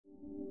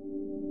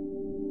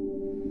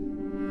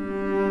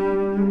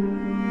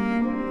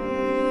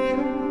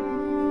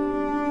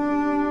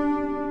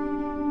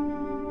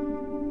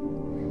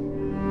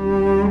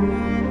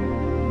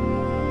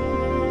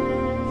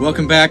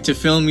Welcome back to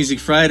Film Music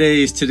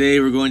Fridays. Today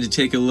we're going to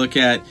take a look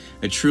at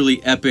a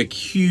truly epic,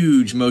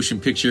 huge motion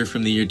picture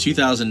from the year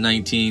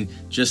 2019,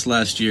 just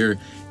last year,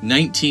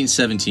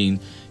 1917,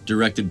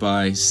 directed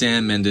by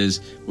Sam Mendes.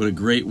 What a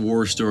great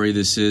war story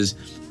this is.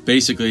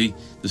 Basically,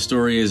 the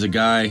story is a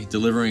guy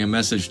delivering a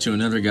message to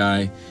another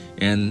guy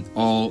and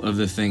all of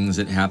the things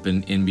that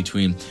happen in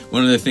between.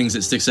 One of the things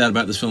that sticks out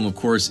about this film, of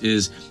course,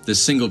 is the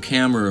single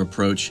camera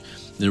approach.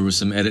 There were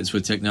some edits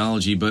with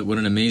technology, but what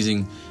an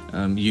amazing,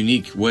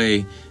 unique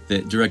way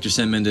that director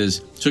Sam Mendes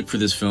took for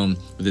this film.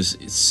 With this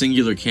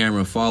singular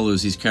camera,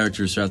 follows these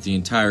characters throughout the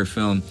entire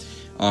film,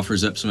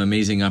 offers up some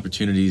amazing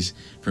opportunities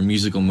for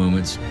musical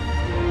moments.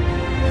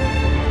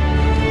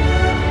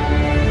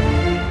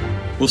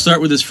 We'll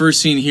start with this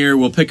first scene here.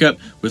 We'll pick up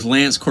with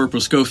Lance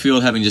Corporal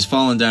Schofield having just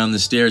fallen down the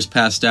stairs,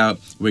 passed out,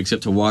 wakes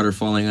up to water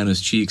falling on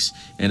his cheeks,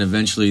 and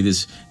eventually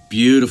this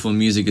beautiful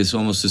music is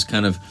almost this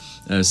kind of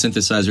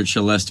synthesizer,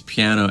 celeste,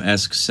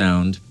 piano-esque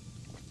sound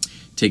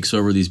takes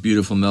over these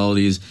beautiful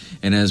melodies,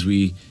 and as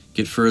we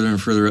get further and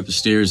further up the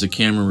stairs, the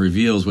camera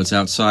reveals what's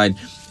outside,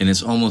 and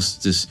it's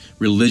almost this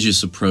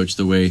religious approach,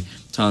 the way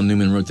Tom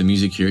Newman wrote the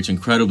music here. It's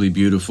incredibly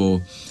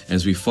beautiful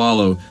as we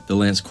follow the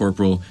Lance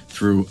Corporal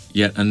through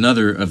yet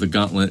another of the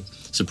gauntlet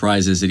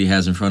surprises that he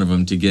has in front of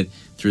him to get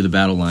through the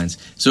battle lines.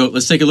 So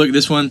let's take a look at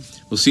this one.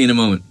 We'll see you in a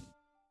moment.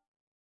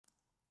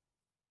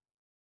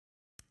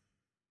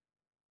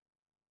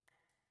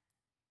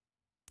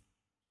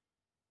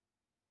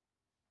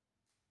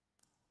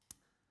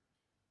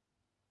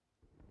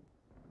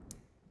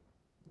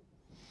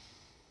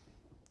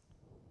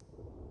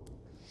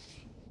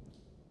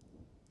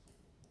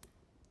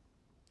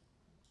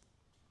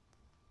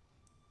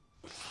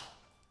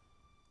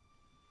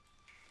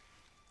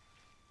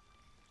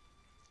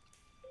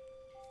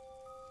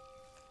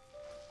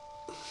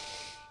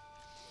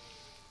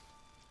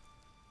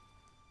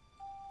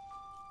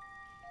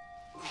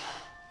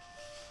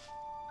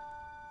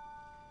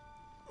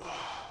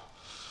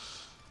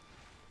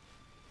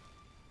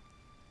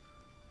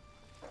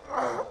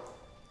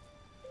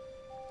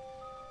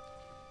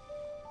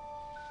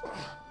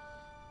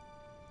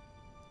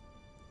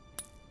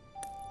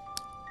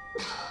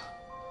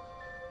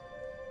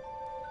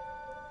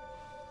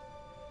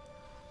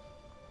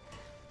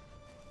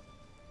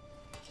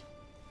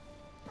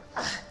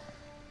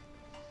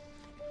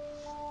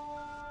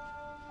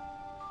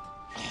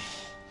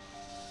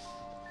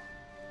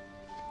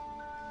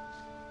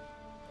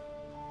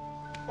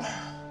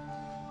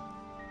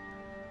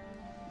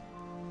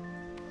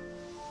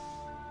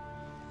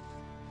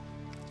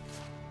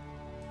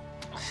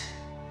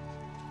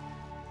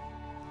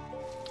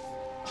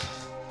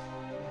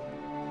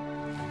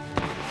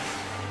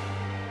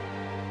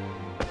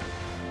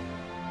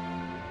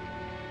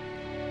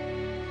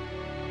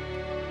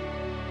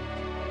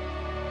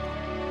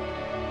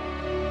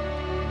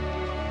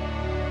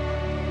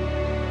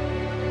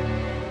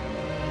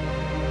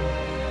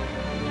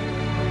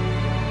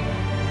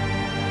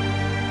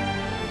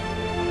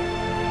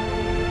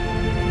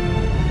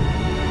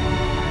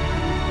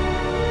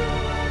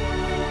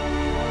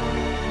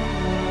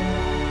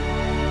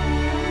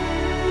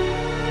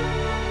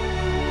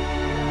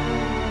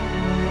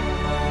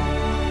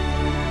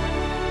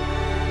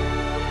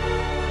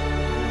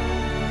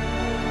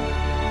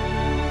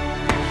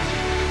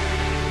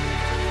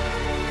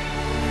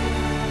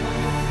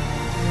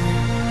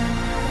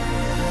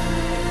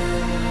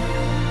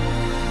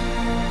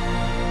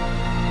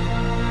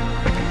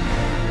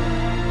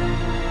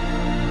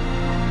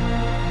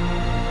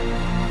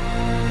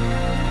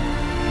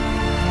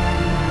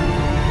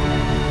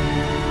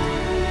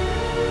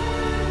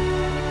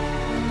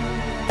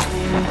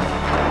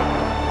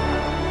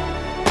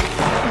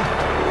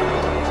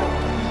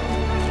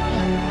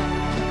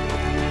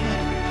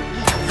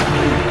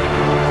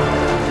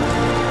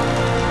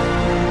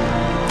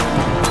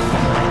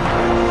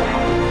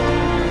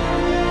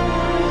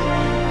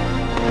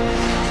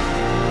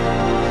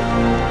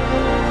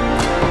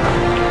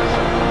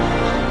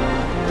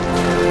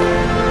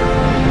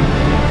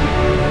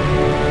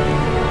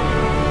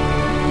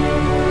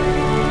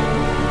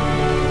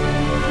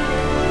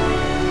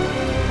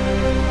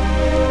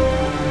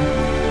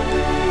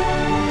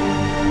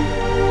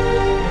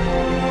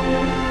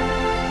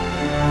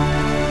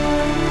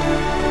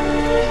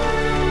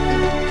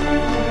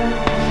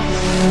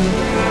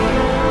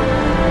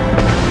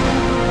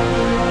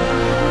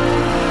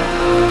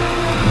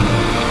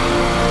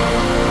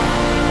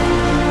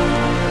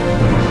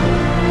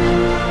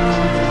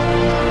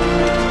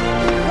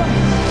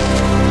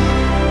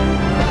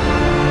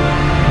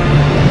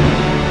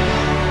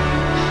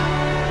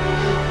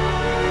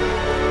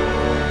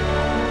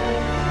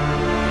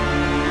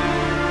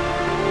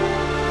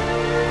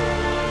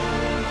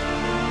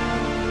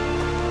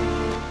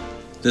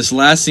 This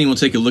last scene we'll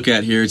take a look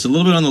at here, it's a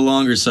little bit on the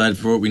longer side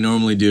for what we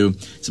normally do.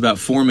 It's about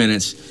 4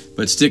 minutes,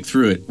 but stick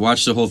through it.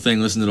 Watch the whole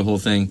thing, listen to the whole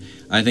thing.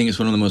 I think it's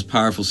one of the most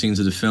powerful scenes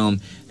of the film,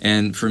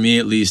 and for me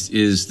at least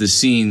is the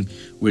scene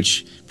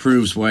which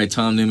proves why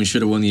Tom Newman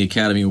should have won the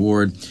Academy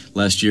Award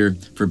last year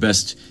for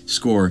Best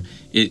Score.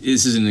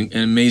 This is an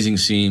amazing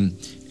scene,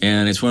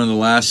 and it's one of the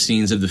last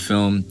scenes of the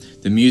film.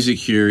 The music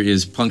here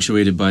is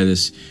punctuated by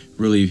this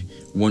really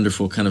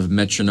wonderful kind of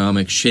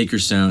metronomic shaker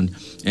sound,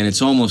 and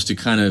it's almost to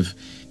kind of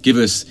give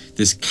us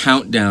this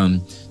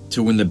countdown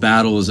to when the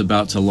battle is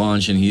about to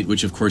launch, and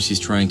which of course he's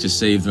trying to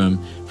save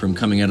them from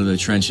coming out of the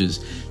trenches.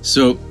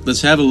 So let's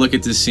have a look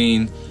at this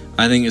scene.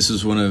 I think this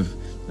is one of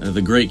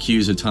the great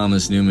cues of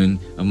Thomas Newman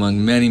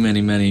among many, many,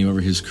 many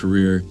over his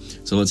career.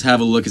 So let's have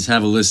a look, let's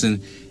have a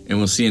listen, and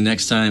we'll see you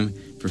next time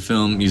for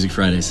Film Music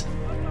Fridays.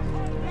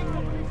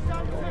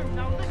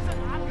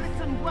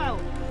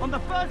 On the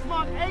first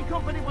mark, A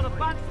Company will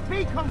advance,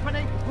 B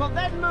Company will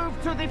then move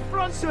to the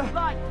front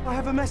line. I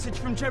have a message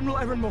from General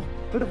Ehrenmoor.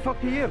 Who the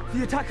fuck are you?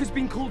 The attack has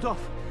been called off.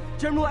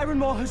 General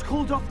Ehrenmoor has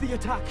called off the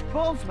attack.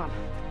 Balls, man.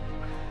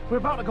 We're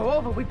about to go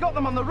over. We've got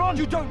them on the run.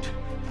 You don't.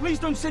 Please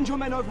don't send your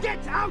men over.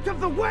 Get out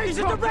of the way! These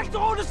are direct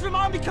orders from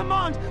Army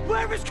Command.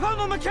 Where is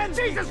Colonel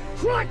Mackenzie? Jesus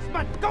Christ,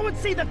 man! Go and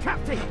see the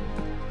captain.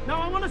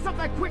 Now, I want us up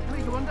there quickly,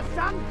 you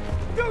understand?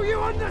 Do you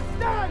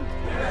understand?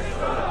 Yes,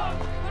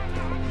 sir!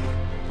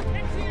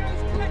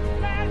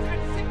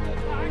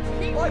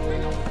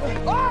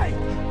 Aye!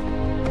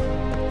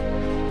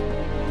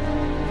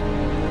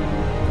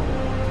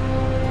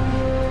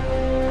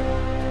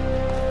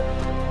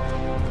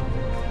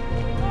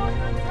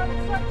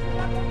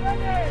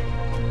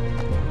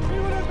 We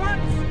will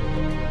advance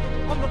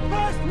on the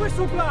first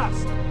whistle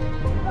blast.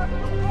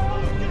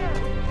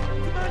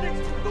 Command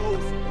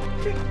execute,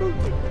 keep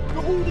moving.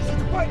 The orders are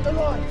to break the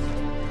lines.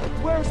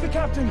 Where is the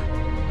captain?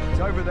 He's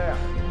over there.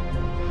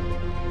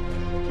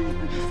 Keep in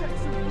the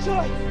section.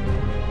 Sir!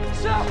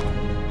 Sir!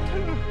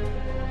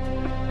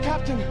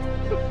 Captain,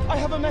 I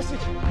have a message.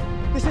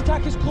 This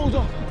attack is called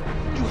off.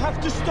 You have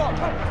to stop.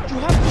 You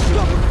have to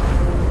stop.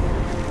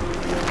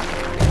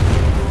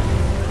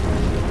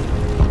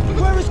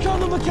 Where is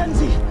Colonel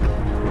Mackenzie?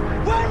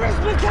 Where is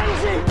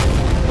Mackenzie?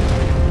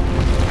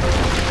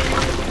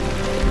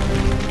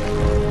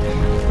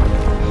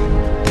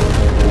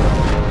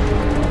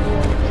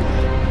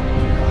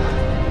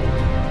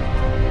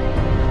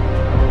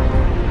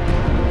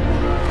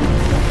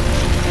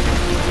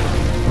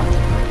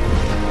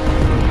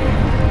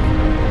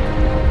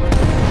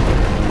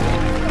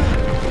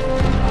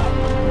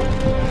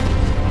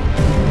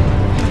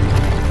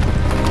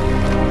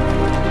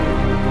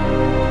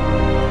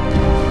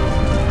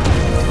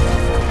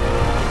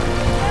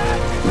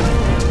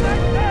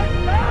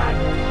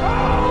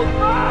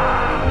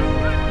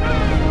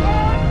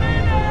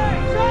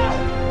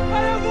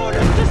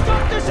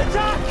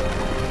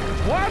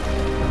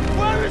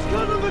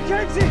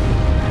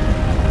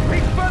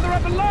 He's further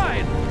up the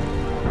line.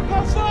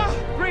 How far?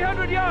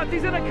 300 yards.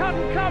 He's in a cut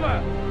and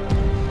cover.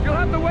 You'll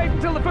have to wait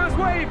until the first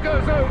wave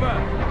goes over.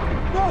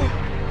 No,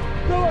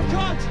 I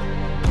can't.